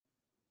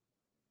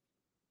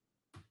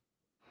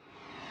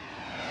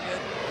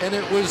and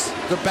it was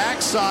the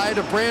backside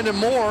of Brandon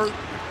Moore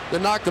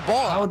that knocked the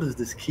ball out. How does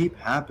this keep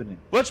happening?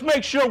 Let's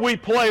make sure we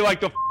play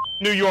like the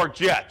New York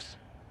Jets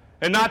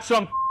and not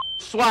some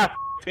slap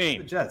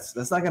team. The Jets.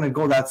 That's not going to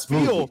go that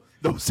smooth. Feel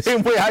the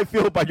same way I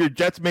feel about your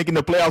Jets making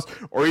the playoffs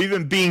or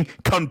even being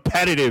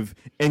competitive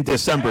in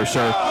December,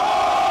 sir. No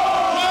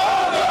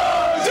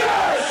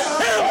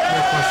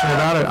question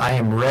about it. I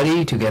am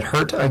ready to get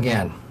hurt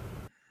again.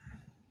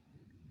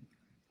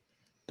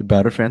 The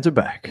Battered fans are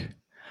back.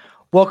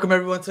 Welcome,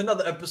 everyone, to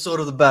another episode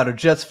of The Battered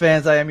Jets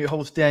fans. I am your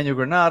host, Daniel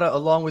Granada,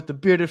 along with the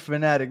bearded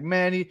fanatic,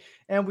 Manny,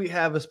 and we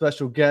have a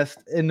special guest,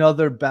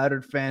 another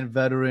Battered fan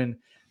veteran,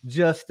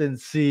 Justin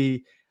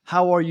C.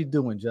 How are you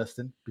doing,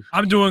 Justin?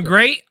 I'm doing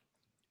great.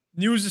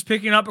 News is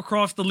picking up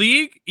across the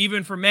league,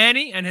 even for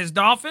Manny and his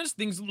Dolphins.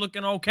 Things are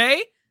looking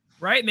okay,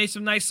 right? Made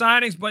some nice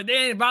signings, but it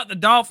ain't about the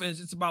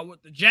Dolphins. It's about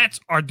what the Jets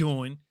are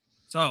doing.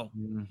 So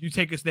you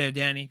take us there,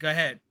 Danny. Go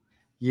ahead.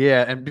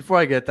 Yeah, and before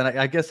I get that,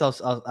 I guess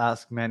I'll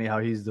ask Manny how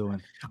he's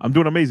doing. I'm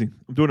doing amazing.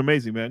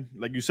 Man.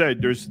 Like you said,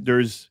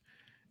 there's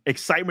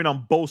excitement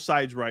on both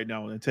sides right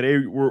now. And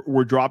today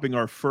we're dropping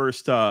our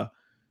first, you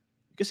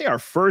can say our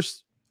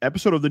first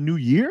episode of the new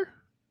year,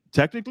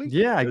 technically.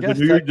 Yeah, I guess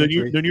the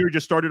new year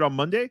just started on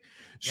Monday.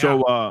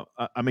 So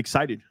I'm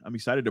excited. I'm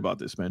excited about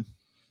this, man.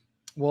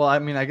 Well, I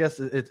mean, I guess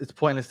it's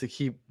pointless to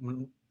keep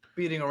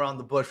beating around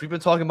the bush. We've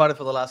been talking about it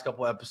for the last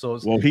couple of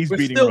episodes. Well, we're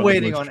still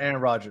waiting on Aaron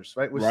Rodgers,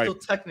 right? We're still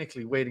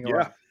technically waiting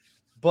on.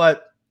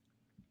 But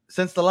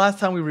since the last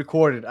time we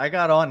recorded, I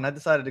got on and I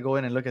decided to go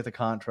in and look at the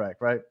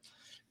contract, right?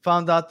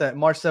 Found out that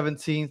March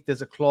 17th,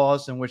 there's a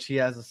clause in which he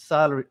has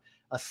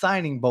a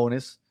signing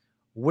bonus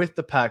with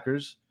the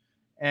Packers.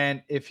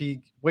 And if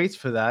he waits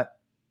for that,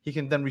 he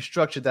can then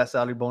restructure that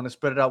salary bonus,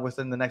 spread it out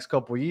within the next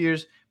couple of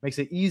years, makes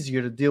it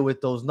easier to deal with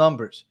those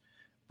numbers,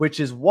 which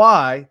is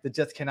why the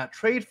Jets cannot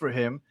trade for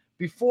him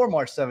before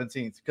March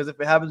 17th. Because if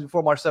it happens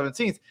before March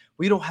 17th,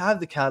 we don't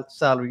have the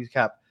salary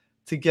cap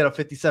to get a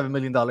 $57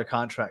 million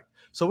contract.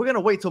 So we're going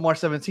to wait till March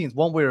 17th,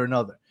 one way or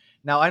another.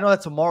 Now, I know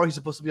that tomorrow he's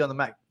supposed to be on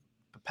the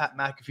Pat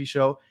McAfee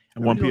show.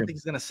 And I don't think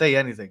he's going to say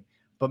anything.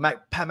 But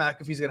Pat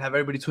McAfee's going to have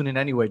everybody tune in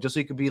anyway, just so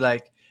he could be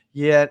like,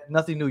 yeah,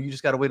 nothing new. You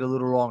just got to wait a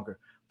little longer.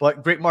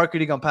 But great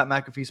marketing on Pat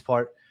McAfee's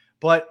part.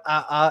 But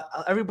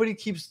everybody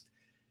keeps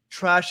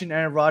trashing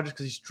Aaron Rodgers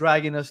because he's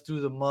dragging us through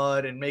the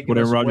mud and making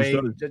us wait.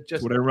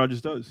 What Aaron Rodgers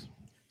does.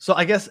 So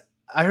I guess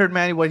I heard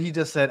Manny what he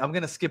just said. I'm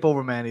going to skip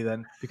over Manny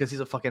then because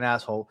he's a fucking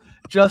asshole.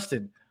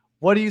 Justin,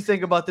 what do you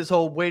think about this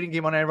whole waiting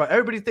game on Aaron Rodgers?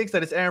 Everybody thinks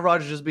that it's Aaron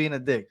Rodgers just being a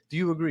dick. Do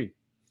you agree?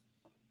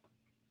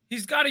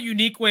 He's got a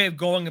unique way of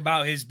going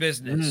about his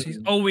business. He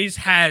always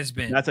has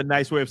been. That's a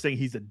nice way of saying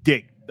he's a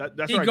dick.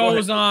 That's he right.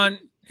 goes on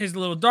his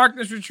little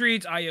darkness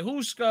retreats,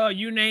 ayahuasca,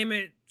 you name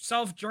it,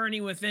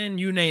 self-journey within,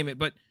 you name it.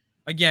 But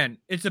again,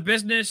 it's a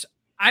business.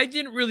 I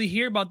didn't really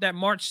hear about that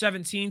March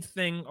 17th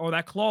thing or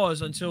that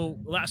clause until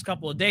the last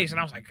couple of days. And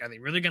I was like, are they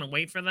really going to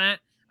wait for that?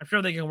 I'm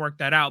sure they can work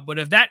that out. But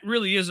if that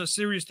really is a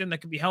serious thing that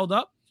can be held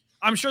up,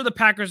 I'm sure the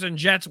Packers and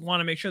Jets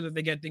want to make sure that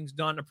they get things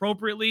done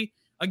appropriately.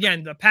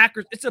 Again, the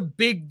Packers, it's a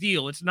big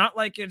deal. It's not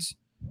like it's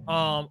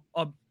a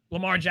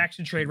Lamar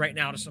Jackson trade right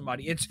now to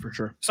somebody. It's for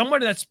sure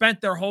somebody that spent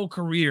their whole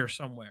career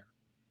somewhere.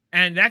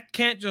 And that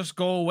can't just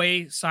go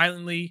away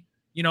silently.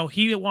 You know,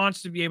 he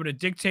wants to be able to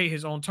dictate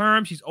his own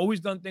terms. He's always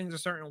done things a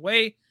certain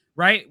way,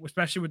 right?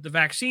 Especially with the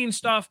vaccine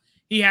stuff.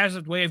 He has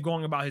a way of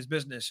going about his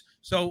business.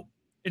 So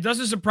it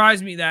doesn't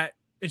surprise me that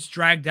it's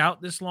dragged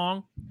out this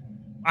long.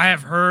 I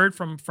have heard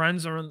from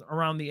friends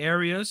around the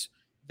areas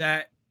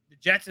that the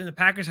Jets and the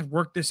Packers have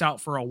worked this out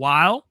for a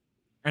while.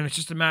 And it's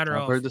just a matter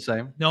of heard the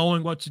same.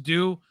 Knowing what to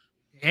do.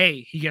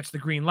 Hey, he gets the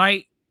green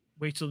light.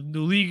 Wait till the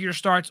new league year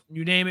starts.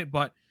 You name it.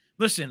 But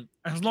listen,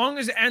 as long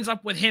as it ends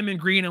up with him in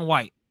green and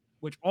white,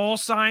 which all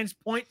signs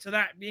point to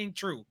that being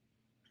true,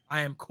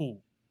 I am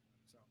cool.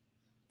 So.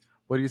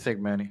 What do you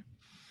think, Manny?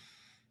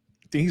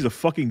 I think he's a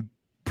fucking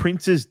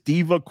princess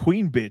diva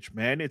queen bitch,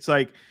 man. It's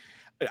like,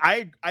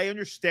 I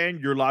understand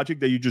your logic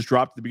that you just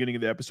dropped at the beginning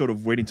of the episode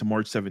of waiting to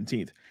March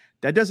 17th.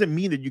 That doesn't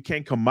mean that you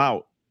can't come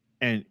out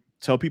and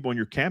tell people in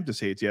your camp to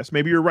say it's yes.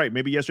 Maybe you're right.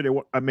 Maybe yesterday,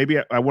 maybe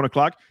at 1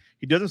 o'clock,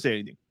 he doesn't say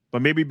anything.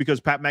 But maybe because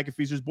Pat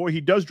McAfee's his boy, he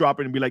does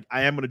drop it and be like,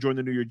 I am going to join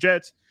the New York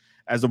Jets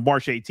as of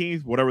March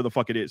 18th, whatever the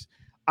fuck it is.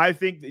 I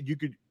think that you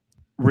could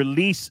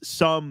release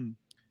some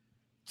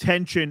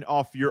tension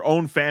off your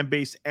own fan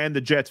base and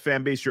the Jets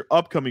fan base, your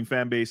upcoming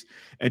fan base,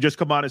 and just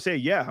come on and say,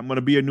 yeah, I'm going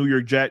to be a New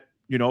York Jet,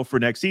 for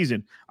next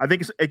season. I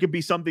think it could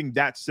be something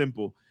that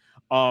simple.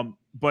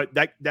 But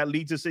that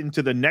leads us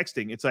into the next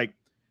thing. It's like,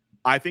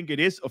 I think it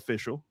is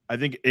official. I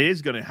think it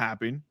is going to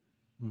happen.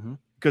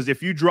 Because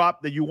if you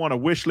drop that you want a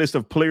wish list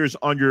of players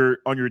on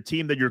your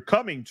team that you're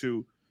coming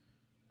to,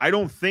 I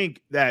don't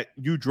think that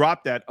you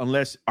drop that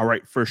unless, all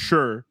right, for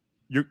sure,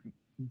 you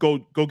go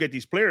get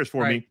these players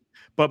for me.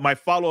 But my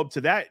follow-up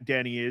to that,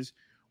 Danny, is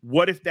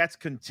what if that's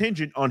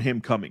contingent on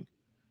him coming?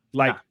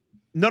 Like,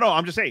 no,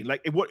 I'm just saying,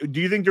 like, what do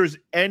you think there's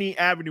any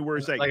avenue where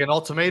it's like an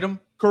ultimatum?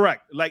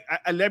 Correct. Like,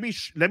 let me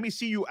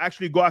see you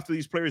actually go after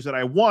these players that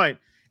I want,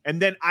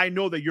 And then I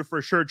know that you're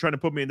for sure trying to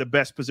put me in the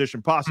best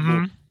position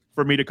possible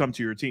for me to come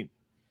to your team.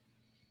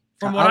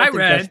 From what I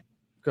read,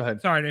 go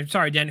ahead.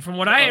 Sorry, Danny. From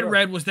what I had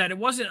read was that it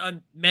wasn't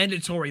a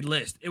mandatory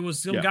list. It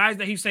was some guys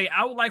that he say,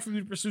 I would like for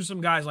you to pursue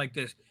some guys like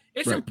this.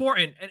 It's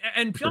important.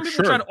 And some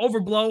people try to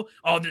overblow.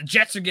 Oh, the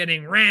Jets are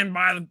getting ran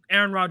by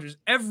Aaron Rodgers.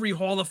 Every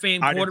Hall of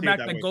Fame quarterback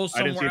that goes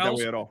somewhere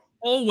else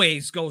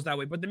always goes that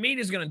way. But the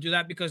media is going to do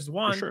that because,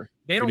 one,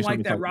 they don't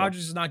like that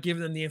Rodgers is not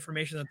giving them the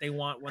information that they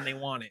want when they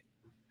want it.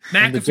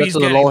 McAfee's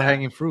getting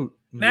low-hanging fruit.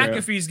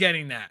 McAfee's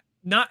getting that.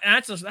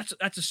 That's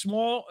a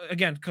small,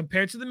 again,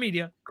 compared to the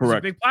media. Correct. It's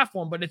a big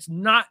platform, but it's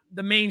not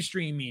the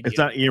mainstream media. It's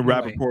not Ian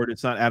Rappaport.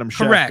 It's not Adam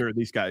Schefter.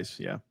 These guys.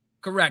 Yeah.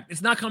 Correct.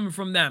 It's not coming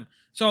from them.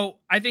 So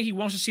I think he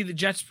wants to see the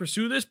Jets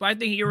pursue this, but I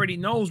think he already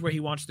knows where he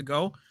wants to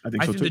go. I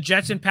think the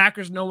Jets and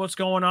Packers know what's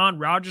going on.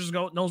 Rodgers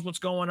knows what's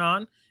going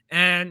on.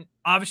 And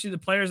obviously the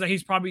players that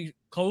he's probably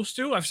close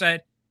to, I've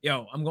said,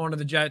 yo, I'm going to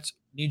the Jets.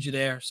 Need you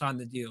there. Sign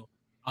the deal.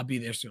 I'll be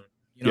there soon.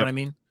 You know what I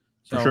mean?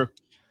 So, for sure.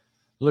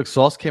 Look,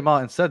 Sauce came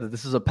out and said that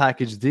this is a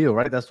package deal,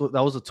 right? That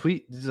was a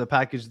tweet. This is a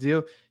package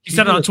deal. He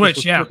said it on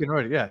Twitch, yeah.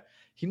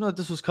 He knew that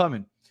this was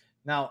coming.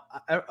 Now,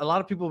 a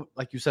lot of people,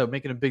 like you said,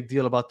 making a big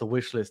deal about the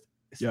wish list.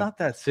 It's not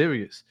that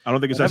serious. I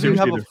don't think it's that serious.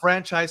 You have a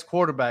franchise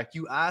quarterback.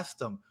 You ask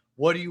them,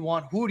 what do you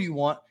want? Who do you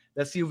want?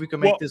 Let's see if we can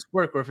make this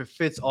work or if it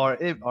fits or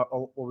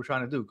what we're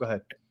trying to do. Go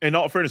ahead. In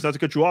all fairness, not to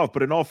cut you off,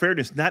 but in all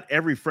fairness, not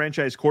every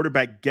franchise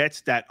quarterback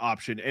gets that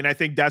option. And I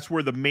think that's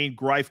where the main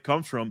gripe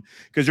comes from,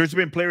 because there's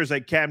been players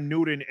like Cam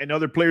Newton and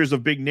other players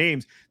of big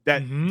names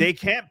that they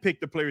can't pick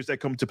the players that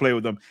come to play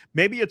with them.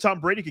 Maybe a Tom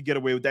Brady could get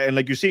away with that. And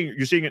like you're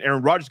seeing an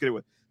Aaron Rodgers get away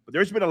with. But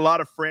there's been a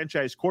lot of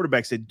franchise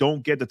quarterbacks that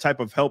don't get the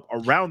type of help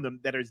around them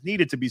that is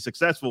needed to be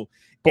successful.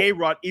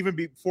 A-Rod, even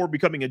before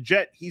becoming a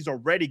Jet, he's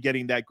already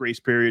getting that grace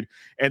period.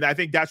 And I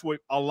think that's what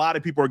a lot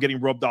of people are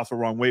getting rubbed off the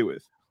wrong way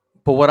with.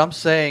 But what I'm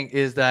saying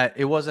is that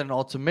it wasn't an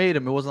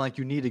ultimatum. It wasn't like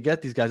you need to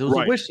get these guys. It was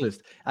a wish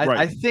list.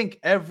 I think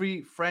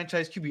every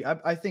franchise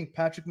QB, I think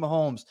Patrick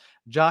Mahomes,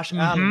 Josh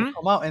Allen will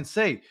come out and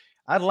say,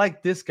 I'd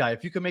like this guy.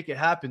 If you can make it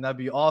happen, that'd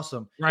be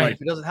awesome. Right.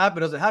 If it doesn't happen,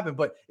 it doesn't happen.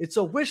 But it's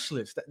a wish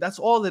list. That's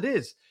all it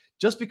is.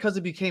 Just because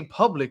it became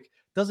public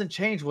doesn't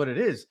change what it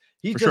is.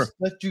 He just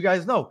let you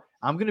guys know,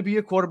 I'm going to be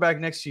a quarterback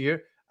next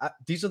year.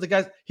 These are the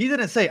guys. He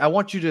didn't say, I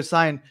want you to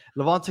sign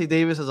Levante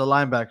Davis as a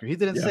linebacker. He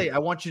didn't say, I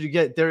want you to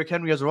get Derrick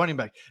Henry as a running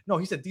back. No,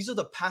 he said, these are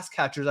the pass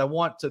catchers I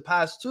want to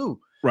pass to.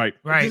 Right.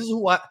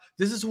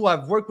 This is who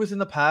I've worked with in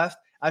the past.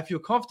 I feel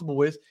comfortable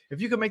with.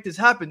 If you can make this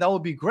happen, that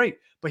would be great.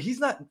 But he's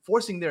not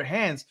forcing their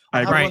hands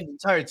on how to run the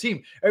entire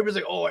team. Everybody's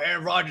like, oh,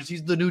 Aaron Rodgers,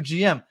 he's the new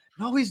GM.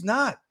 No, he's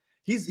not.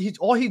 He's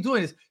all he's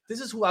doing is, this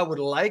is who I would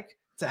like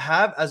to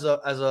have as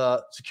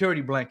a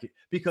security blanket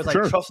because I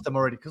trust them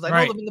already, because I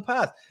know them in the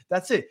past.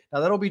 That's it.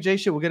 Now that OBJ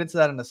shit, we'll get into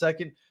that in a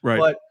second. Right.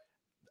 But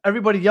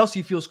everybody else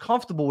he feels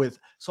comfortable with.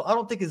 So I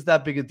don't think it's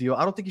that big a deal.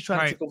 I don't think he's trying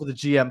to take over the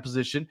GM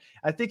position.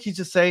 I think he's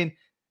just saying,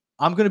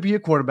 I'm going to be a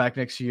quarterback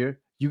next year.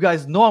 You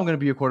guys know I'm going to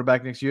be a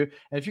quarterback next year.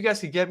 And if you guys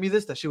could get me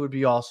this, that shit would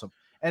be awesome.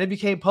 And it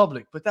became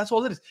public. But that's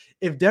all it is.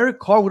 If Derek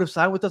Carr would have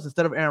signed with us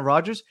instead of Aaron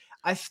Rodgers,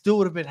 I still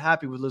would have been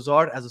happy with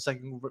Lazard as a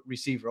second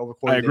receiver over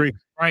Corey Davis. Agree.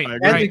 Right.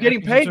 And they're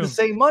getting paid the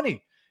same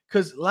money.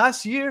 Because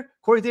last year,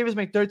 Corey Davis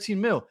made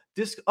 13 mil.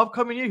 This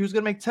upcoming year, he was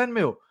going to make 10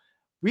 mil.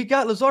 We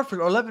got Lazard for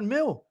 11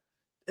 mil.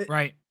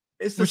 Which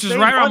is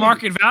right around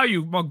market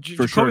value. Well,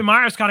 Jacoby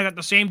Myers kind of got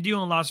the same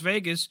deal in Las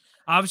Vegas.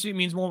 Obviously, it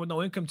means more with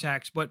no income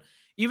tax. But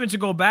even to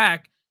go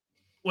back,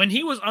 when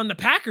he was on the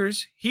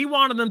Packers, he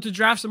wanted them to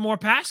draft some more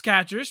pass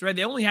catchers, right?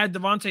 They only had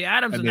Devontae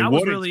Adams, and that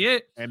was really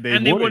it.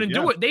 And they wouldn't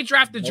do it. They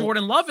drafted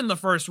Jordan Love in the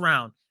first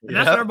round. And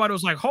that's when everybody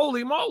was like,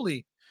 holy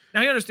moly.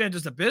 Now, you understand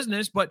just a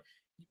business, but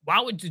why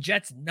would the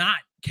Jets not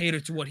cater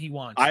to what he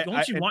wants?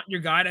 Don't you want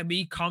your guy to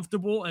be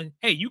comfortable? And,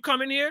 hey, you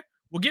come in here,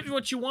 we'll give you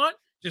what you want.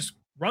 Just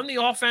run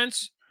the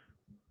offense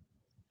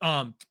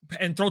and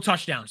throw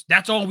touchdowns.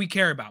 That's all we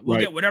care about. We'll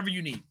get whatever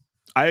you need.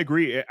 I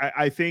agree.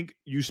 I think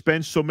you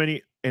spend so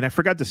many, and I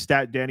forgot the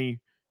stat, Danny.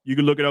 You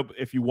can look it up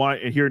if you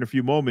want and here in a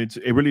few moments.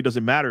 It really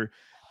doesn't matter.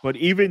 But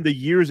even the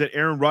years that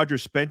Aaron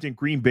Rodgers spent in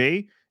Green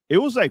Bay, it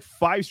was like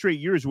 5 straight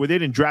years where they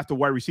didn't draft a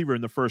wide receiver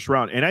in the first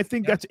round. And I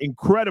think that's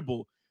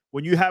incredible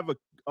when you have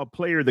a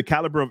player the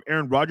caliber of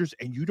Aaron Rodgers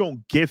and you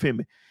don't give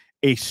him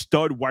a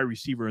stud wide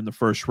receiver in the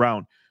first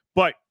round.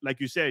 But like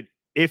you said,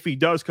 if he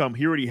does come,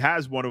 he already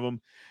has one of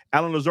them.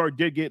 Allen Lazard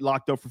did get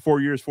locked up for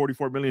 4 years,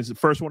 $44 million. It's the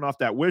first one off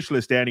that wish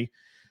list, Danny.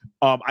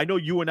 I know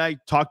you and I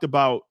talked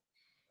about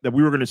that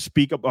we were going to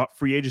speak about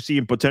free agency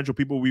and potential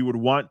people we would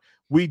want.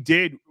 We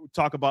did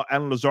talk about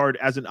Allen Lazard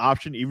as an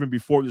option even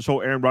before this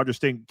whole Aaron Rodgers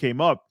thing came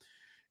up.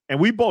 And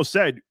we both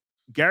said,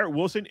 Garrett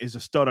Wilson is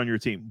a stud on your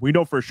team. We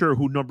know for sure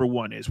who number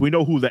 1 is. We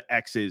know who the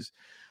X is.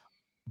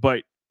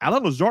 But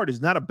Allen Lazard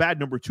is not a bad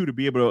number 2 to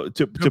be able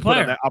to put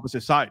on that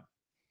opposite side.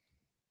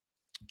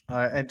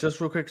 And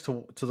just real quick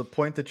to the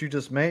point that you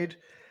just made,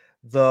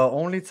 the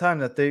only time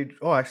that the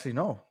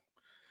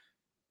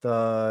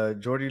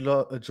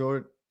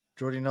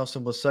Jordy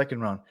Nelson was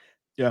second round.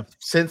 Yeah.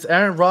 Since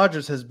Aaron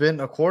Rodgers has been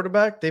a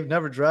quarterback, they've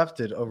never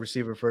drafted a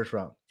receiver first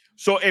round.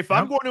 So if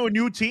I'm going to a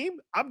new team,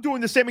 I'm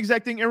doing the same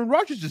exact thing Aaron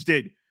Rodgers just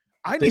did.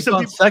 I need some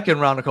people. Second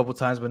round a couple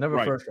times, but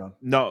never first round.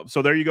 No,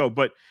 so there you go.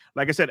 But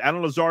like I said,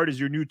 Alan Lazard is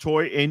your new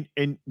toy,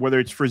 and whether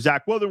it's for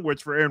Zach Wilson, whether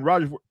it's for Aaron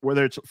Rodgers,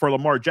 whether it's for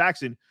Lamar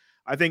Jackson,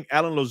 I think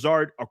Alan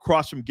Lazard,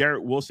 across from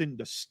Garrett Wilson,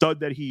 the stud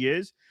that he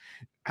is,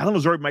 Alan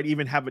Lazard might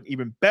even have an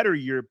even better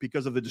year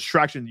because of the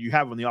distraction that you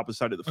have on the opposite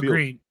side of the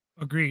field.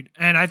 Agreed.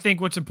 And I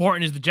think what's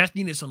important is the Jets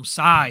needed some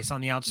size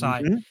on the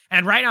outside. Mm-hmm.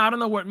 And right now, I don't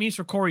know what it means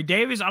for Corey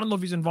Davis. I don't know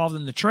if he's involved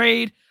in the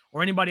trade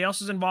or anybody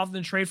else is involved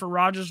in the trade for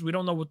Rodgers. We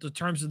don't know what the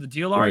terms of the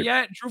deal are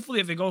yet,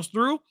 truthfully, if it goes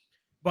through.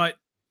 But,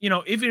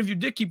 even if you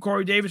did keep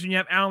Corey Davis and you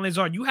have Alan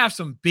Lazard, you have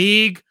some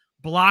big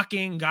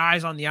blocking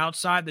guys on the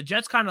outside. The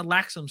Jets kind of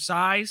lack some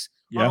size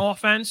on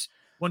offense.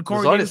 When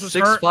Corey Davis was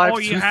hurt, all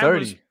you had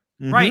was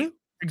right.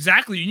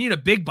 Exactly. You need a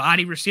big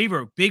body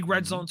receiver, big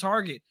red zone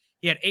target.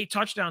 He had 8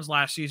 touchdowns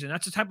last season.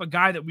 That's the type of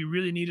guy that we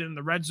really needed in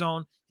the red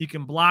zone. He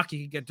can block. He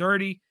can get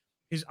dirty.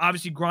 He's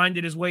obviously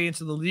grinded his way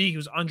into the league. He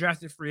was an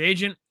undrafted free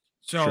agent.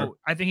 So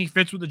I think he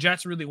fits what the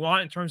Jets really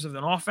want in terms of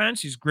an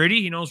offense. He's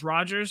gritty. He knows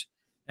Rodgers.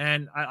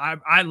 And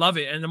I love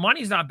it. And the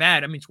money's not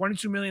bad. I mean,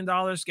 $22 million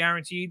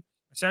guaranteed.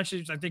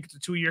 Essentially, I think it's a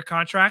 2-year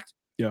contract.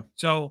 Yeah.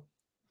 So,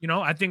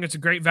 I think it's a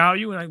great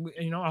value.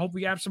 And, I hope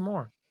we have some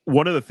more.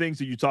 One of the things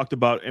that you talked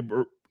about,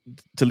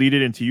 to lead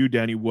it into you,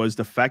 Danny, was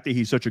the fact that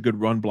he's such a good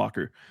run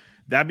blocker.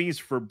 That means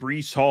for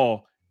Breece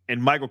Hall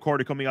and Michael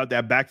Carter coming out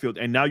that backfield,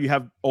 and now you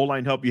have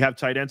O-line help, you have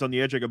tight ends on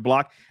the edge that can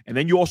block, and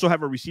then you also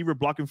have a receiver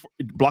blocking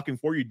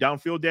for you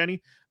downfield,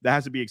 Danny. That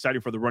has to be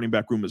exciting for the running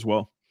back room as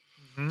well.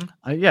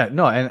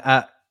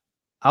 Mm-hmm.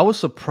 I was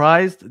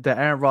surprised that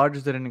Aaron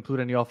Rodgers didn't include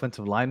any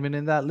offensive linemen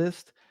in that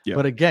list. Yeah.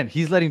 But again,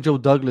 he's letting Joe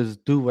Douglas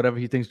do whatever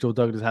he thinks Joe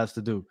Douglas has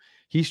to do.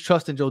 He's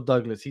trusting Joe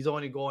Douglas. He's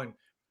only going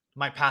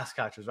my pass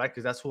catchers, right?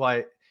 Because that's who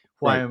I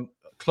am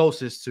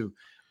closest to.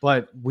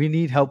 But we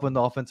need help on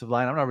the offensive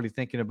line. I'm not really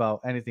thinking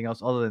about anything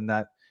else other than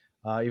that,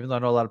 even though I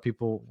know a lot of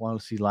people want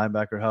to see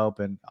linebacker help.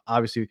 And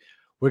obviously,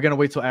 we're going to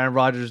wait till Aaron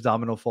Rodgers'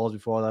 domino falls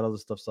before all that other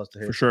stuff starts to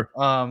hit. For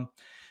sure.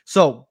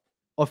 So,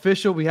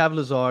 official, we have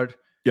Lazard.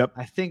 Yep.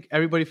 I think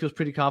everybody feels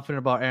pretty confident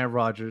about Aaron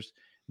Rodgers.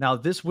 Now,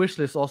 this wish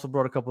list also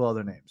brought a couple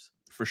other names.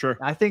 For sure.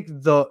 I think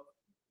the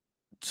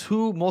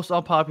 2 most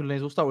unpopular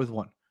names, we'll start with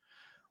one.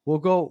 We'll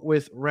go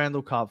with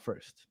Randall Cobb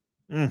first.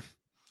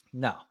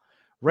 Now,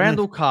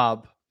 Randall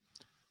Cobb,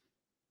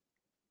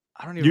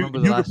 I don't even remember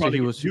the last year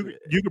he was. You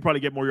could probably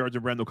get more yards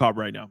than Randall Cobb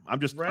right now.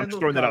 I'm just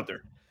throwing that out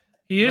there.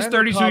 He is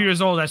 32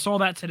 years old. I saw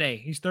that today.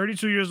 He's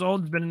 32 years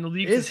old. He's been in the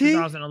league since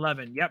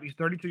 2011. Yep, he's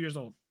 32 years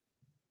old.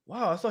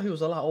 Wow, I thought he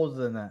was a lot older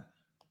than that.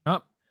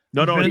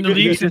 He's been in the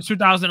league since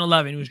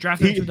 2011. He was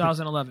drafted in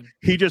 2011.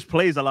 He just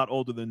plays a lot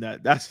older than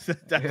that. That's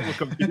what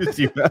confused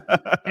you.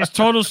 His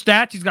total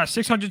stats: he's got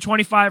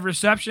 625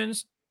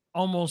 receptions,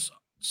 almost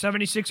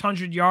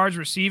 7,600 yards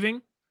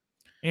receiving,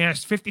 and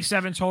has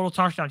 57 total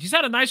touchdowns. He's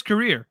had a nice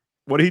career.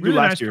 What did he do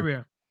last year?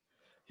 Career.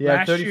 He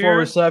had 34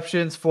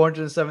 receptions,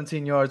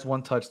 417 yards,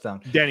 1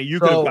 touchdown. Danny, you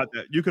could have got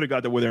that. You could have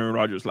got that with Aaron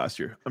Rodgers last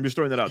year. I'm just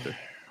throwing that out there.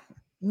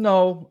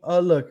 No,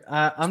 look,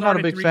 I'm not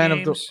a big fan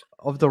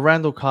of the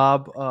Randall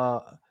Cobb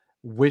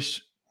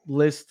wish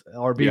list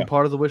or being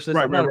part of the wish list.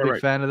 I'm not a big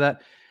fan of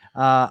that.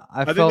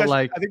 I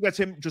think that's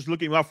him just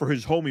looking out for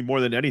his homie more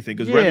than anything,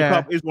 because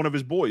Randall Cobb is one of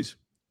his boys.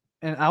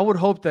 And I would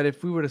hope that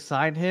if we were to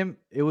sign him,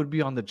 it would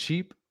be on the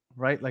cheap,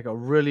 right? Like a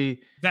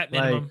really vet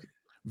minimum.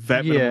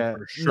 Vet minimum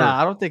for sure.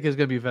 Nah, I don't think it's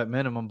gonna be vet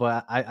minimum,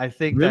 but I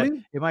think that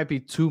it might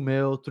be $2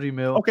 million, $3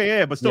 million.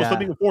 Okay, but still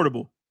something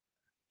affordable.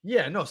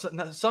 Yeah, no,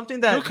 something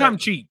that will come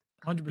cheap,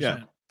 100%. Yeah.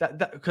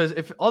 That because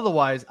if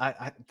otherwise,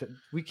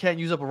 we can't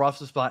use up a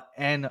roster spot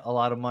and a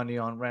lot of money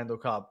on Randall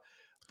Cobb.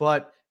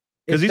 But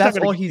if that's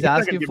all he's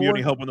asking for, give you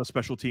any help on the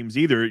special teams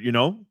either,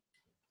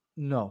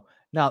 No.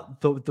 Now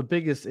the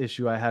biggest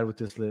issue I had with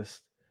this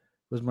list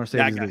was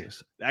Mercedes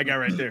Lewis. That guy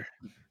right there.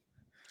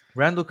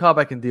 Randall Cobb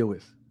I can deal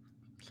with.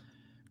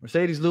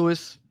 Mercedes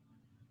Lewis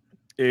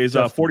is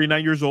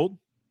 49 years old.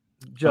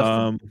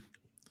 Justin,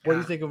 what do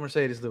you think of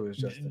Mercedes Lewis,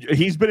 Justin?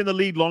 He's been in the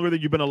league longer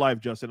than you've been alive,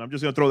 Justin. I'm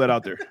just gonna throw that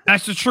out there.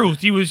 That's the truth.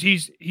 He was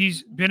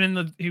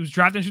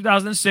drafted in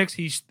 2006.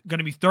 He's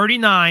gonna be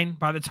 39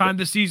 by the time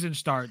the season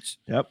starts.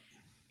 Yep.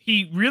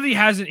 He really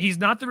hasn't. He's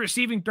not the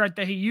receiving threat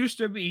that he used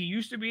to be. He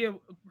used to be a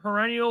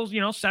perennial,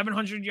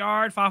 700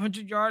 yards,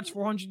 500 yards,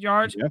 400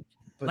 yards. Yep.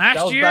 But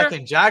that was back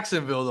in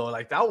Jacksonville, though.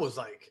 Like that was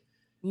like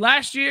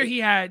last year. He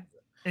had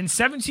in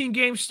 17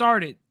 games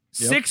started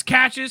 6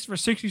 catches for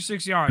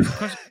 66 yards.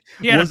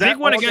 He had a big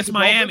one against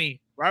Miami.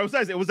 Right, was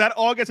that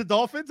all against the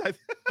Dolphins?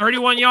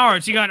 31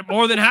 yards. He got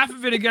more than half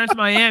of it against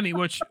Miami,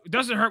 which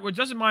doesn't hurt. Which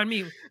doesn't mind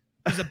me.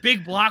 He's a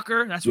big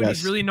blocker. That's what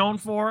he's really known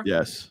for.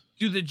 Yes.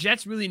 Do the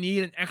Jets really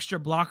need an extra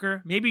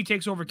blocker? Maybe he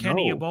takes over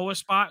Kenny Yeboah's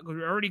spot.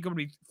 We're already going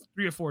to be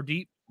 3 or 4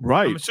 deep.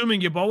 Right. I'm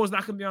assuming Yeboah's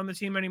not going to be on the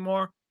team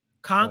anymore.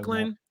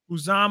 Conklin,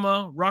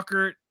 Uzama,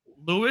 Ruckert,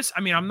 Lewis.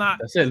 I mean, I'm not.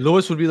 That's it.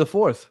 Lewis would be the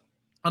 4th.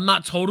 I'm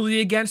not totally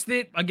against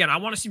it. Again, I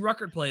want to see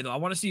Ruckert play, though. I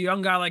want to see a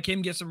young guy like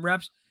him get some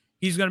reps.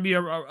 He's going to be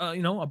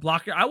a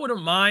blocker. I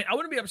wouldn't mind. I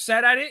wouldn't be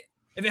upset at it.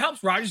 If it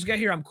helps Rodgers get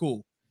here, I'm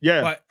cool.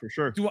 Yeah, but for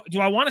sure. Do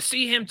I want to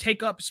see him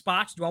take up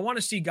spots? Do I want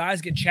to see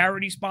guys get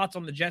charity spots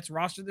on the Jets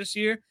roster this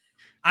year?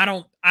 I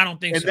don't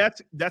think so. And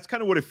that's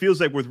kind of what it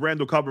feels like with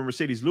Randall Cobb and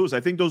Mercedes Lewis. I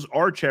think those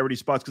are charity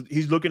spots because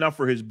he's looking out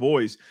for his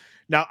boys.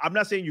 Now, I'm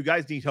not saying you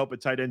guys need help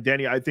at tight end,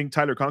 Danny. I think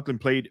Tyler Conklin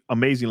played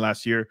amazing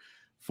last year.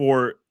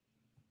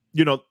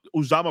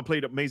 Uzama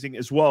played amazing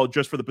as well,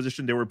 just for the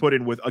position they were put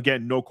in with,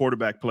 again, no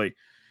quarterback play.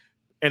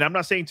 And I'm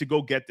not saying to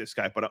go get this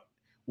guy, but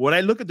when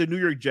I look at the New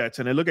York Jets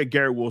and I look at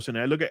Garrett Wilson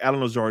and I look at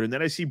Alan Lazard and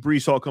then I see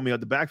Brees Hall coming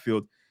out the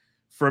backfield,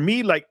 for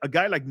me, like a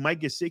guy like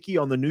Mike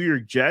Gesicki on the New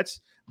York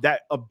Jets,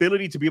 that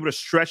ability to be able to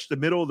stretch the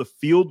middle of the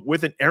field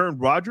with an Aaron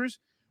Rodgers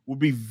would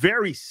be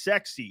very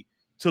sexy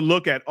to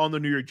look at on the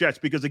New York Jets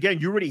because, again,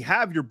 you already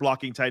have your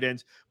blocking tight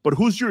ends, but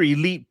who's your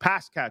elite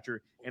pass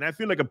catcher? And I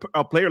feel like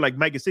a player like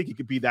Mike Gesicki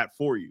could be that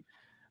for you.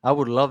 I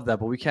would love that,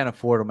 but we can't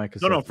afford a Mike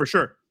Gesicki. No, for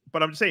sure.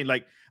 But I'm just saying,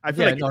 like, I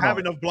feel you have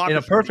enough blockers. In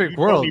a perfect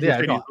world,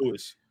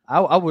 Lewis.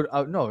 I would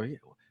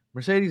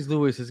Mercedes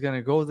Lewis is going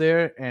to go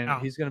there, and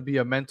he's going to be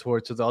a mentor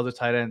to the other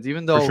tight ends,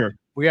 even though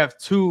we have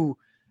two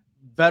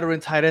veteran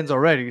tight ends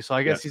already. So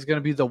I guess he's going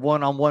to be the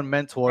one-on-one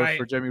mentor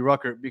for Jimmy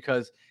Ruckert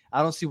because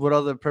I don't see what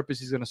other purpose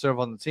he's going to serve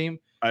on the team.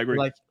 I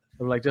agree.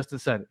 Like Justin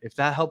said, if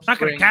that helps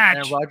bring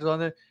Aaron Rodgers on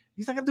there,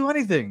 he's not going to do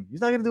anything.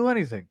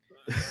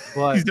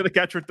 But he's going to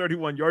catch for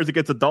 31 yards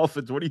against the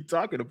Dolphins. What are you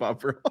talking about,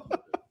 bro?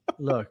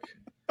 Look.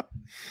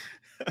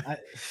 I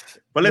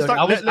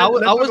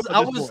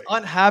was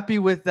unhappy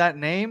with that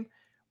name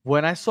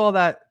when I saw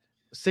that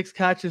 6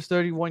 catches,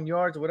 31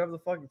 yards, or whatever the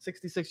fuck,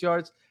 66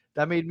 yards.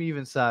 That made me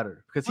even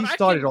sadder because he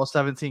started all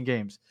 17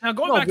 games. Now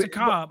going back to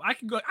Cobb,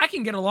 I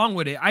can get along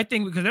with it. I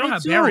think because they don't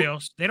have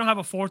Barrios, they don't have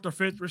a 4th or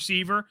 5th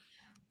receiver.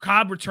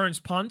 Cobb returns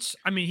punts.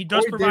 I mean, he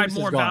does provide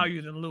more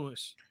value than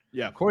Lewis.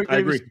 Yeah, Corey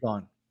Davis is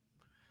gone.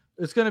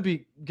 It's going to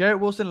be Garrett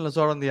Wilson and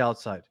Lazard on the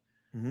outside.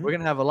 Mm-hmm. We're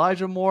going to have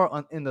Elijah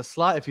Moore in the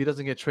slot if he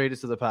doesn't get traded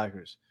to the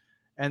Packers.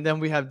 And then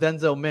we have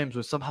Denzel Mims,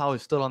 who somehow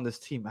is still on this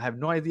team. I have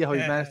no idea how he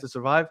managed to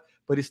survive,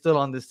 but he's still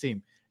on this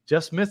team.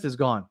 Jeff Smith is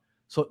gone.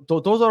 So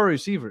those are our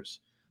receivers.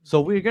 So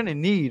we're going to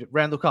need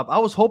Randall Cobb. I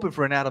was hoping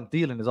for an Adam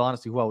Thielen is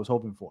honestly who I was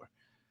hoping for.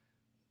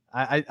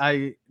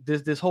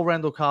 This whole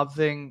Randall Cobb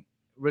thing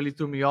really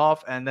threw me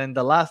off. And then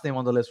the last name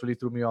on the list really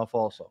threw me off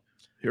also.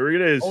 Here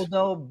it is.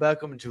 Odell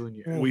Beckham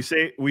Jr.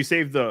 We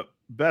saved the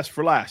best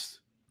for last.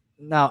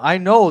 Now, I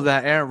know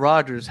that Aaron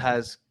Rodgers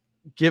has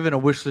given a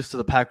wish list to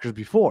the Packers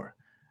before,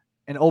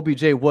 and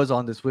OBJ was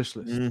on this wish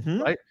list,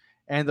 right?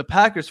 And the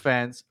Packers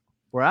fans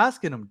were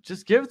asking him,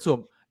 just give it to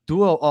him.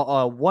 Do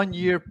a 1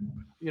 year,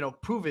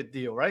 prove it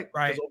deal, right?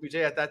 Right. Because OBJ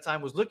at that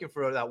time was looking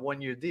for that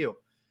 1 year deal,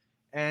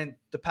 and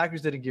the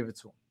Packers didn't give it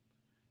to him.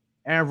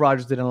 Aaron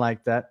Rodgers didn't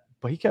like that,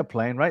 but he kept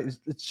playing, right?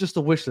 It's just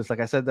a wish list.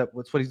 Like I said, that's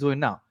what he's doing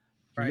now.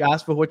 Right. You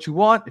ask for what you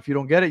want. If you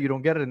don't get it, you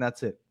don't get it, and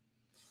that's it.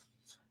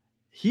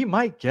 He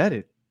might get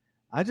it.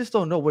 I just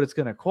don't know what it's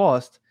going to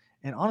cost.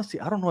 And honestly,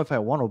 I don't know if I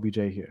want OBJ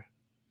here.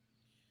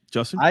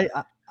 Justin?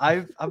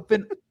 I've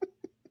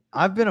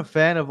been a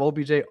fan of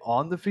OBJ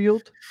on the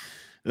field,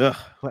 but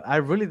I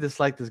really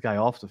dislike this guy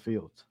off the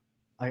field.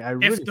 I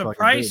really if the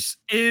price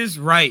is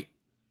right,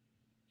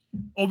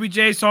 OBJ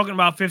is talking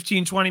about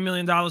 $15-20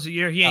 million a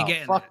year. He ain't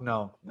getting that.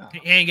 No.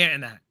 He ain't getting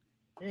that.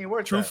 He ain't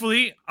worth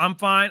Truthfully, that. I'm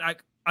fine.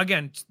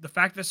 Again, the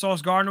fact that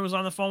Sauce Gardner was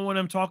on the phone with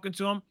him talking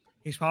to him,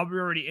 he's probably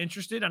already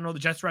interested. I know the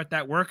Jets are at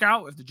that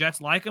workout. If the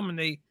Jets like him and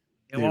they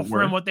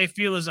offer him what they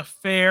feel is a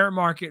fair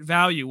market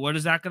value, what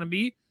is that going to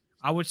be?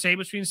 I would say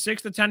between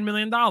 $6 to $10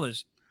 million.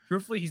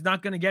 Truthfully, he's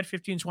not going to get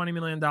 $15-20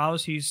 million.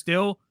 He's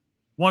still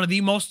one of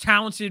the most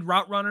talented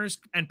route runners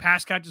and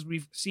pass catchers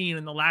we've seen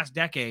in the last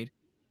decade.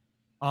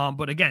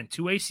 But again,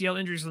 2 ACL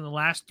injuries in the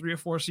last 3 or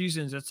 4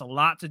 seasons. It's a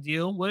lot to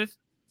deal with.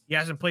 He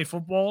hasn't played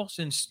football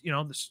since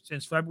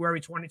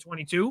February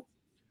 2022.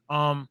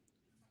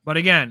 But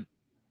again,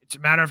 it's a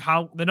matter of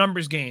how the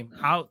numbers game.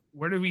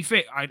 Where do we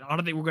fit? I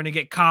don't think we're going to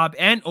get Cobb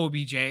and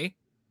OBJ.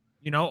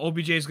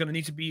 OBJ is going to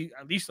need to be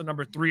at least the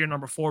number 3 or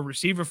number 4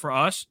 receiver for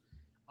us.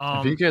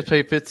 If he gets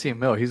paid $15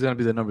 million, he's going to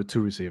be the number 2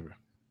 receiver.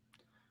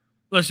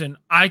 Listen,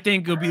 I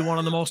think it'll be one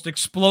of the most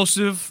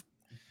explosive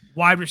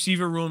wide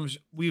receiver rooms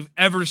we've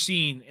ever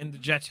seen in the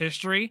Jets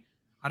history.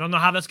 I don't know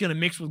how that's going to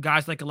mix with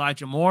guys like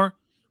Elijah Moore.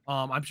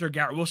 I'm sure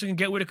Garrett Wilson can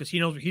get with it because he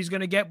knows what he's going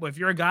to get. But if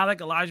you're a guy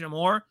like Elijah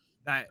Moore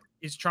that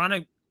is trying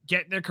to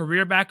get their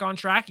career back on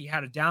track, he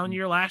had a down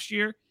year last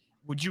year.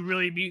 Would you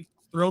really be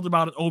thrilled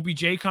about an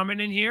OBJ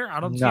coming in here? I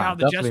don't see how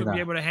the Jets would be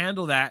able to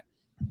handle that.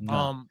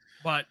 No.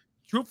 But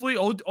truthfully,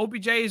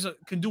 OBJ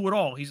can do it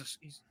all.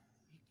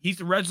 He's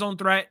the red zone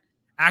threat,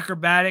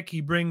 acrobatic.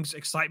 He brings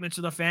excitement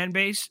to the fan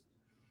base.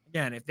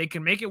 Again, if they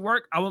can make it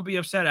work, I won't be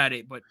upset at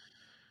it. But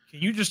can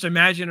you just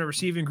imagine a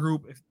receiving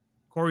group if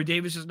Corey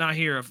Davis is not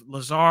here, if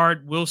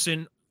Lazard,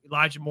 Wilson,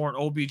 Elijah Moore, and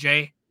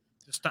OBJ,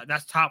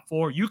 that's top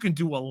 4. You can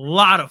do a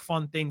lot of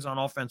fun things on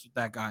offense with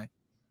that guy.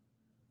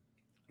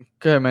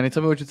 Okay, man.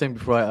 Tell me what you think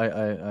before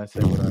I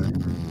say what I.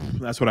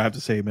 That's what I have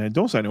to say, man.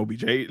 Don't sign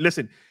OBJ.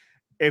 Listen,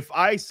 if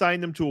I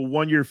signed him to a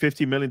 1 year,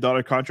 $50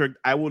 million contract,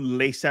 I would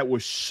lace that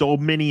with so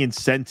many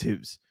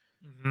incentives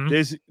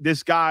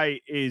This guy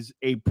is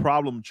a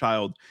problem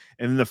child.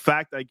 And the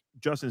fact, like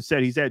Justin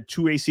said, he's had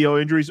 2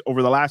 ACL injuries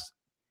over the last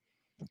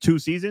 2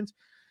 seasons.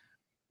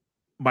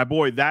 My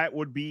boy, that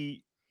would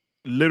be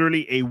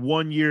literally a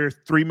 1-year,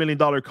 $3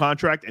 million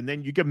contract, and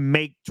then you can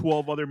make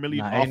 12 other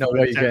million. Ain't no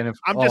way you're getting.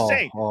 I'm just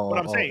saying. What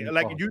I'm saying,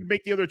 like you'd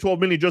make the other 12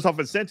 million just off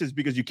incentives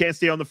because you can't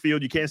stay on the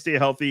field, you can't stay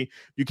healthy,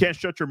 you can't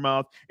shut your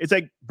mouth. It's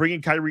like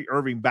bringing Kyrie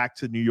Irving back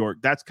to New York.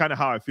 That's kind of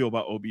how I feel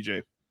about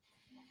OBJ.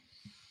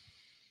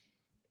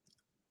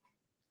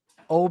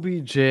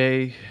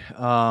 OBJ,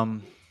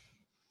 on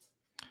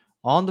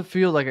the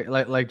field,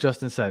 like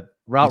Justin said,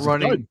 route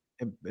running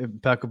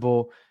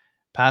impeccable,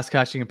 pass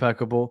catching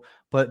impeccable.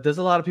 But there's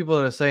a lot of people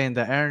that are saying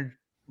that Aaron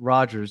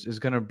Rodgers is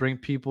going to bring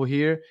people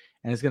here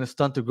and is going to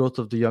stunt the growth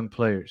of the young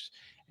players.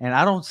 And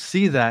I don't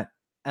see that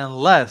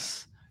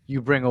unless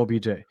you bring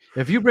OBJ.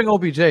 If you bring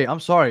OBJ, I'm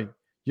sorry,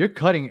 you're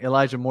cutting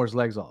Elijah Moore's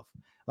legs off.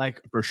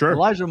 Like, for sure,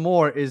 Elijah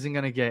Moore isn't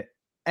going to get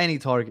any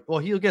target. Well,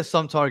 he'll get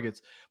some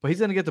targets, but he's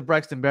going to get the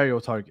Braxton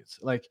Berrios targets.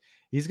 Like,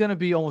 he's going to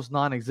be almost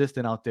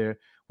non-existent out there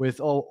with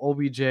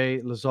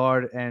OBJ,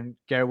 Lazard, and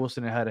Garrett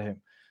Wilson ahead of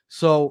him.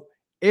 So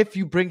if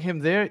you bring him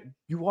there,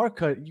 you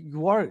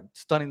are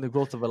stunning the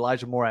growth of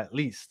Elijah Moore at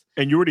least.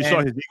 And you already saw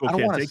his ego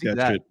can't take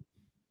that shit.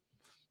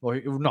 Well,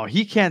 no,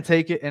 he can't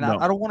take it, and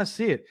I don't want to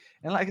see it.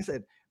 And like I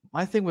said,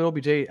 my thing with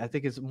OBJ, I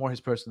think it's more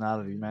his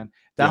personality, man.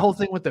 That whole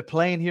thing with the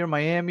plane here in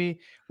Miami,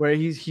 where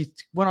he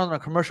went on a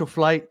commercial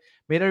flight,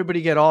 made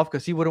everybody get off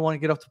because he wouldn't want to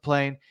get off the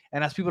plane.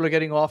 And as people are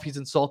getting off, he's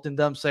insulting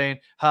them, saying,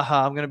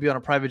 haha, I'm going to be on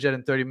a private jet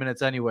in 30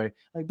 minutes anyway.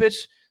 Like,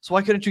 bitch, so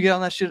why couldn't you get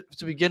on that shit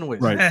to begin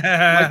with? Right.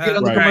 Get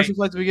on the commercial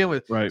flight to begin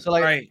with. Right. So,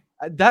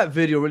 that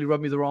video really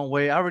rubbed me the wrong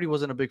way. I already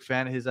wasn't a big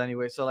fan of his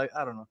anyway. So, I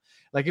don't know.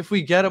 Like, if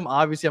we get him,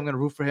 obviously, I'm going to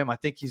root for him. I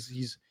think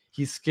he's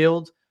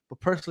skilled. But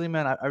personally,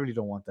 man, I really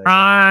don't want that.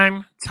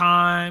 Prime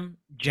time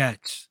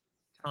Jets.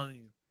 I'm telling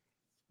you.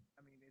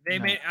 I mean, they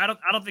made. I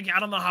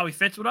don't know how he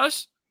fits with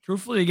us,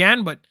 truthfully,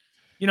 again. But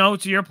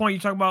to your point, you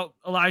talk about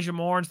Elijah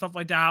Moore and stuff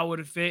like that. How would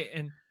it fit?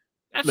 And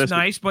that's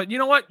nice. But you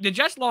know what? The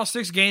Jets lost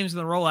 6 games in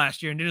a row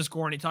last year and didn't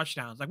score any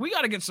touchdowns. Like, we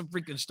got to get some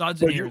freaking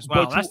studs in here as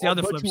well. That's the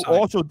other flip side.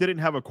 Also didn't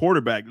have a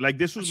quarterback. Like,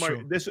 this was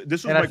this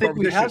was and my I think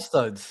we have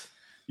studs.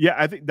 Yeah,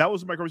 I think that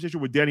was my conversation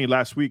with Danny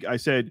last week. I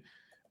said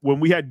when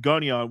we had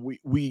Gunny on,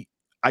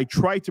 I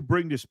tried to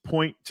bring this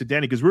point to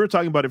Danny because we were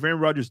talking about if Aaron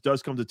Rodgers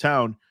does come to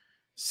town,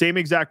 same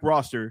exact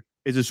roster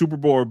is a Super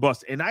Bowl or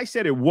bust. And I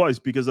said it was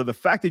because of the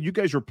fact that you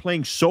guys are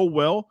playing so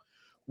well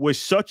with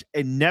such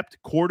inept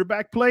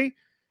quarterback play.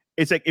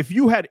 It's like if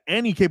you had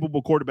any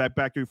capable quarterback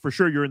back there, for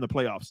sure you're in the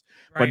playoffs.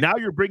 Right. But now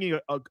you're bringing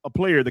a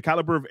player the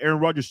caliber of Aaron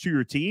Rodgers to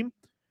your team,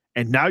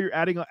 and now you're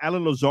adding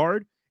Alan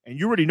Lazard, and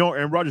you already know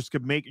Aaron Rodgers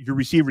could make your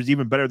receivers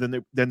even better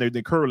than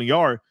they currently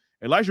are.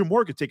 Elijah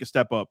Moore could take a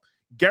step up.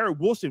 Garrett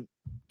Wilson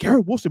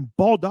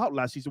balled out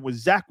last season with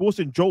Zach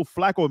Wilson, Joe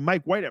Flacco, and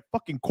Mike White at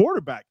fucking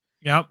quarterback.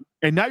 Yep.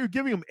 And now you're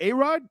giving him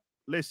A-Rod?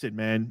 Listen,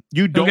 man,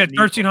 he'll get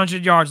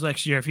 1,300 yards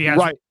next year if he has.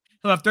 Right.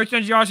 He'll have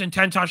 1,300 yards and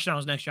 10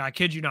 touchdowns next year. I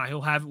kid you not.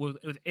 He'll have with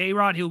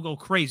A-Rod, he'll go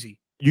crazy.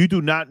 You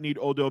do not need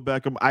Odell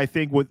Beckham. I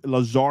think with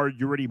Lazard,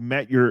 you already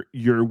met your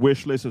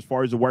wish list as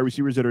far as the wide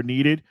receivers that are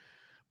needed.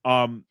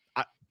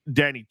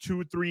 Danny,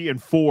 2, 3,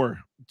 and 4.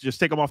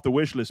 Just take them off the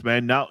wish list,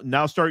 man.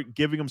 Now start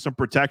giving them some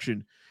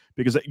protection.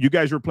 Because you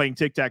guys were playing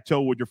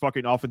tic-tac-toe with your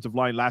fucking offensive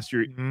line last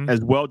year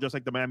as well, just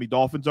like the Miami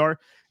Dolphins are.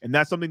 And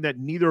that's something that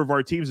neither of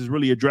our teams has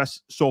really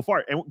addressed so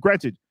far. And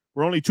granted,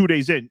 we're only 2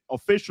 days in.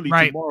 Officially,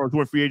 tomorrow is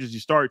when free agency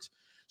starts.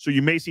 So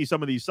you may see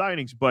some of these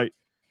signings. But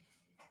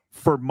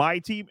for my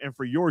team and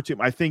for your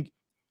team, I think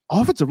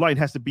offensive line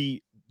has to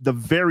be the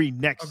very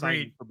next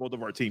signing for both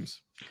of our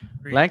teams.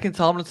 Lankin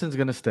Tomlinson's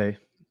going to stay.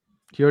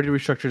 He already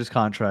restructured his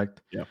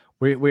contract. Yeah.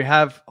 We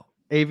have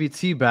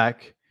AVT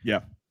back. Yeah.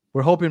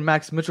 We're hoping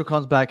Max Mitchell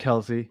comes back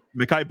healthy.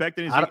 Mekhi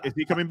Becton, is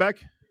he coming back?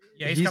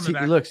 Yeah, he's coming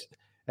back. He looks,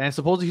 and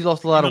supposedly he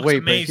lost a lot of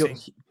weight,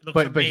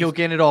 but he'll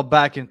gain it all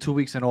back in 2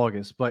 weeks in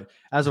August. But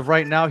as of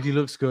right now, he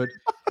looks good.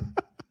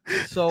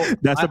 So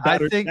that's the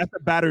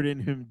battered in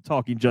him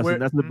talking, Justin.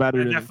 That's the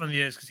battered in him.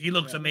 Definitely is because he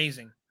looks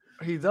amazing.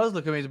 He does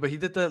look amazing, but he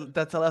did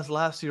that to us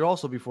last year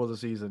also before the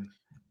season.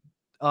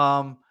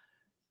 I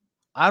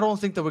don't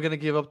think that we're going to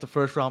give up the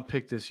first round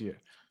pick this year.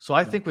 So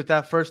I think with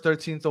that first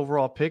 13th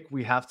overall pick,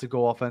 we have to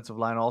go offensive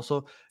line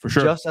also. For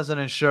sure. Just as an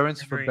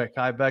insurance for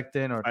Mekhi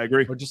Becton I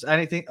agree. or just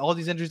anything. All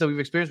these injuries that we've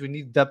experienced, we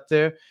need depth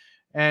there.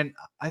 And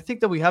I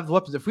think that we have the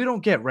weapons. If we don't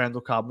get Randall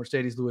Cobb,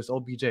 Mercedes Lewis,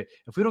 OBJ,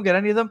 if we don't get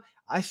any of them,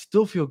 I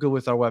still feel good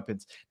with our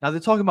weapons. Now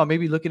they're talking about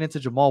maybe looking into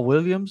Jamal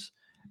Williams,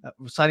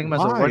 signing him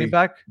as a running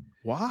back.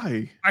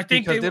 Why? I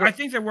think they're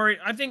worried.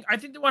 I think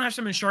they want to have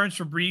some insurance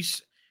for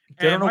Brees.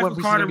 They don't know Michael when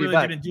Brees Carter is really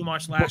back. didn't do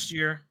much last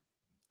year.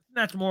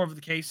 That's more of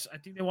the case. I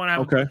think they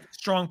want to have a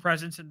strong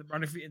presence in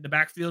the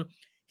backfield.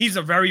 He's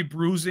a very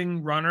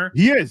bruising runner.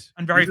 He is.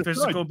 And very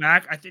physical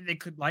back. I think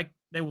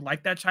they would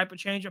like that type of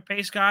change of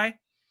pace guy.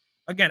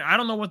 Again, I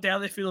don't know what the hell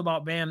they feel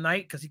about Bam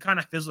Knight because he kind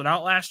of fizzled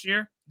out last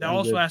year. That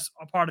also has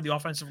a part of the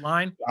offensive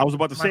line. I was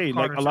about to say,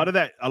 like a lot of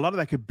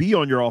that could be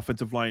on your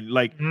offensive line.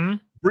 Like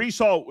Brees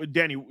Hall,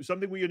 Danny,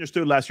 something we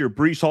understood last year,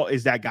 Brees Hall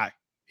is that guy.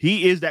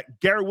 He is that.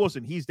 Garrett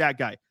Wilson, he's that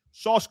guy.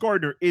 Sauce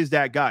Gardner is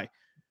that guy.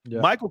 Yeah.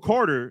 Michael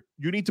Carter,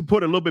 you need to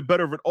put a little bit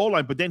better of an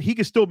O-line, but then he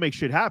can still make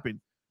shit happen.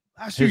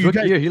 Last year,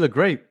 he looked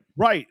great.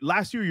 Right.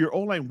 Last year, your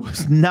O-line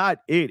was not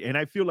it. And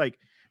I feel like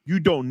you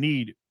don't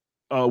need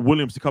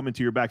Williams to come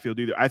into your backfield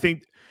either. I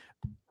think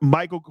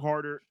Michael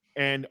Carter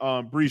and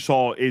Brees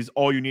Hall is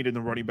all you need in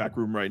the running back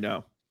room right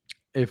now.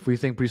 If we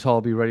think Brees Hall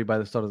will be ready by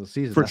the start of the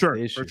season. For sure.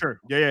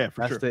 Yeah,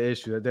 That's the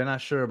issue. They're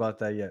not sure about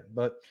that yet,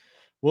 but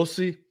we'll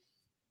see.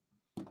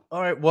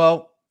 All right.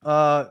 Well,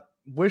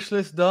 wish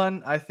list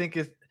done. I think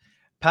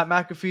Pat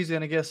McAfee's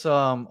going to get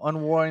some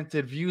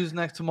unwarranted views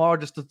next tomorrow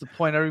just to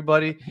point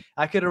everybody.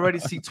 I could already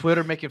see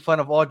Twitter making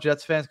fun of all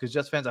Jets fans because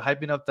Jets fans are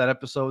hyping up that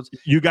episode.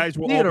 You guys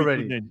will all be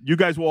tuned in. You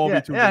guys will all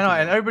be tuned in. Yeah, no,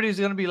 and everybody's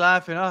going to be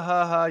laughing.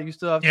 You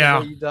still have to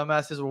know you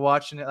dumbasses were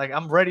watching it. Like,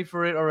 I'm ready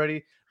for it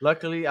already.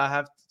 Luckily, I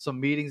have some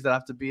meetings that I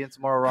have to be in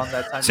tomorrow around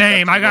that time.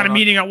 Same. I got a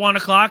meeting at 1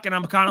 o'clock, and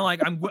I'm kind of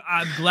like, I'm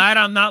glad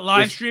I'm not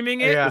live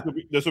streaming it. Yeah.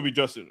 This will be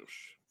Justin.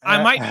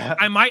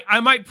 I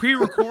might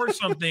pre-record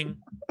something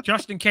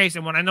just in case,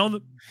 and when I know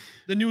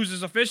the news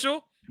is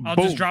official, I'll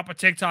just drop a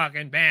TikTok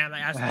and bam,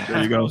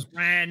 there you go.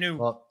 Brand new.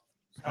 Well,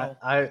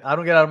 I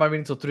don't get out of my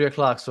meeting until 3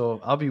 o'clock,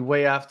 so I'll be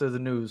way after the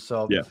news.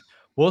 So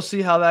we'll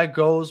see how that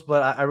goes,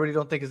 but I really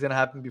don't think it's gonna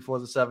happen before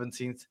the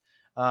 17th.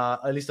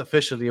 At least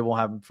officially, it won't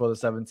happen before the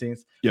 17th.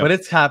 But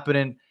it's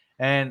happening,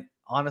 and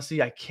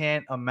honestly, I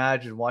can't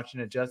imagine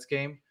watching a Jets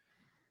game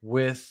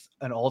with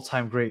an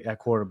all-time great at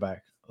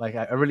quarterback. Like,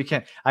 I really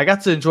can't. I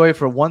got to enjoy it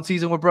for one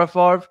season with Brett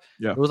Favre.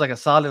 Yeah. It was like a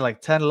solid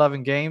 10,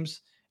 11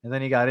 games, and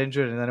then he got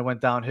injured, and then it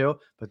went downhill.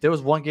 But there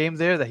was one game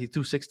there that he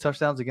threw 6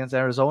 touchdowns against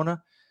Arizona.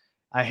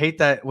 I hate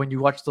that when you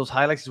watch those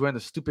highlights, he's wearing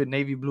the stupid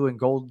navy blue and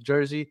gold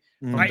jersey.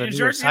 Right,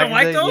 jersey, you don't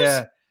like those?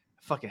 Yeah.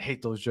 I fucking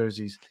hate those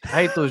jerseys. I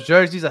hate those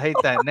jerseys. I hate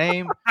that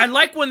name. I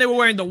like when they were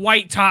wearing the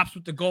white tops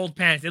with the gold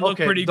pants. They look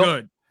pretty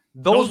good.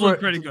 Those look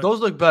pretty good.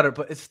 Those look better,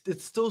 but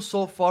it's still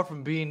so far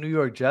from being New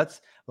York Jets.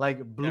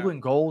 Like blue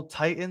and gold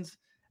Titans.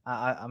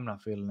 I'm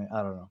not feeling it.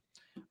 I don't know,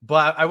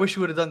 but I wish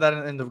you would have done that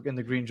in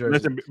the green jersey.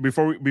 Listen,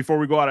 before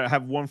we go out, I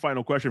have one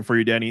final question for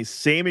you, Danny.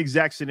 Same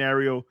exact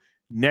scenario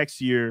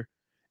next year,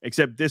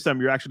 except this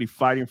time you're actually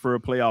fighting for a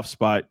playoff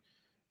spot.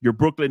 Your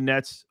Brooklyn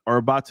Nets are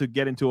about to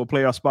get into a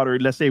playoff spot, or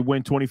let's say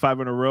win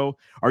 25 in a row.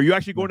 Are you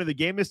actually going to the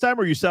game this time,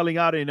 or are you selling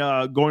out and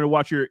going to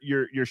watch your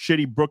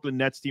shitty Brooklyn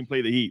Nets team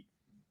play the Heat?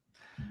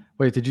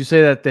 Wait, did you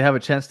say that they have a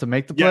chance to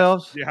make the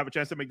playoffs? Yes, they have a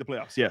chance to make the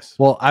playoffs. Yes.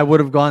 Well, I would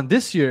have gone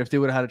this year if they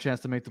would have had a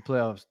chance to make the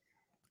playoffs.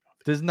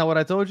 Isn't that what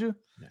I told you?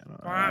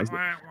 I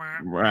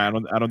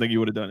don't think you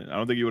would have done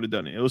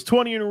it. It was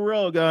 20 in a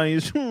row,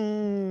 guys.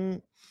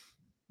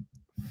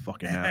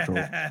 Fucking asshole.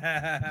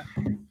 I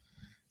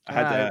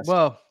had to ask.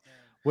 Well,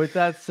 with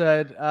that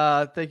said,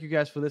 thank you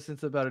guys for listening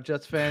to About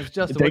Jets fans.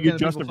 Justin, thank you,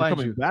 Justin, for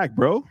coming back,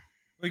 bro.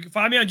 You can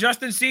find me on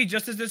Justin C.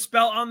 Just as it's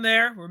spelled on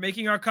there. We're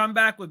making our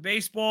comeback with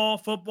baseball,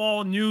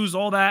 football, news,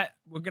 all that.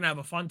 We're going to have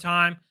a fun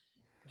time.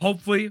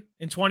 Hopefully,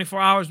 in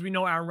 24 hours, we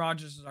know Aaron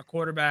Rodgers is our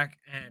quarterback,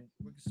 and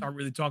we can start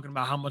really talking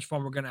about how much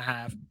fun we're going to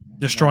have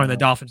destroying the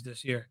Dolphins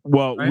this year.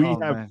 Well,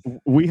 right?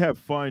 we have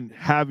fun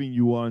having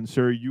you on,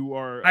 sir. You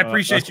are. I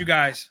appreciate you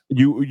guys.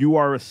 You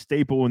are a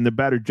staple in the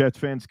Battered Jets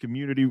fans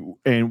community,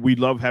 and we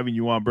love having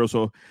you on, bro.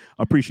 So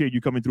appreciate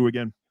you coming through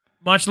again.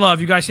 Much love.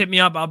 You guys hit me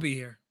up. I'll be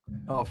here.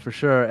 Oh, for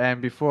sure.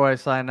 And before I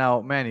sign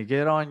out, Manny,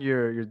 get on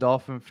your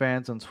Dolphin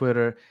fans on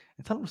Twitter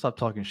and tell them to stop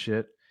talking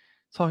shit.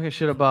 Talking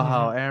shit about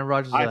how Aaron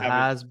Rodgers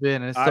has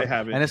been,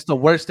 and it's the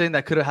worst thing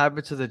that could have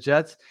happened to the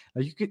Jets.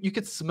 Like, you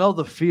could smell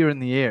the fear in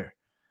the air.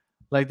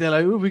 Like, they're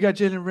like, "Ooh, we got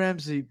Jalen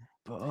Ramsey."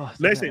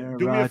 Listen,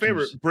 do me a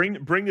favor.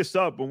 Bring this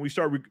up when we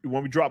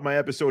drop my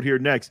episode here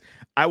next.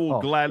 I will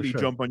gladly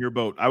jump on your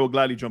boat.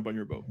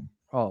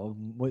 Oh,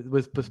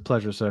 with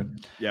pleasure, sir.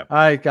 Yeah. All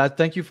right, guys.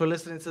 Thank you for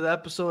listening to the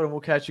episode, and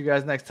we'll catch you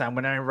guys next time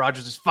when Aaron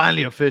Rodgers is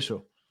finally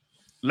official.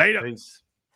 Later. Peace.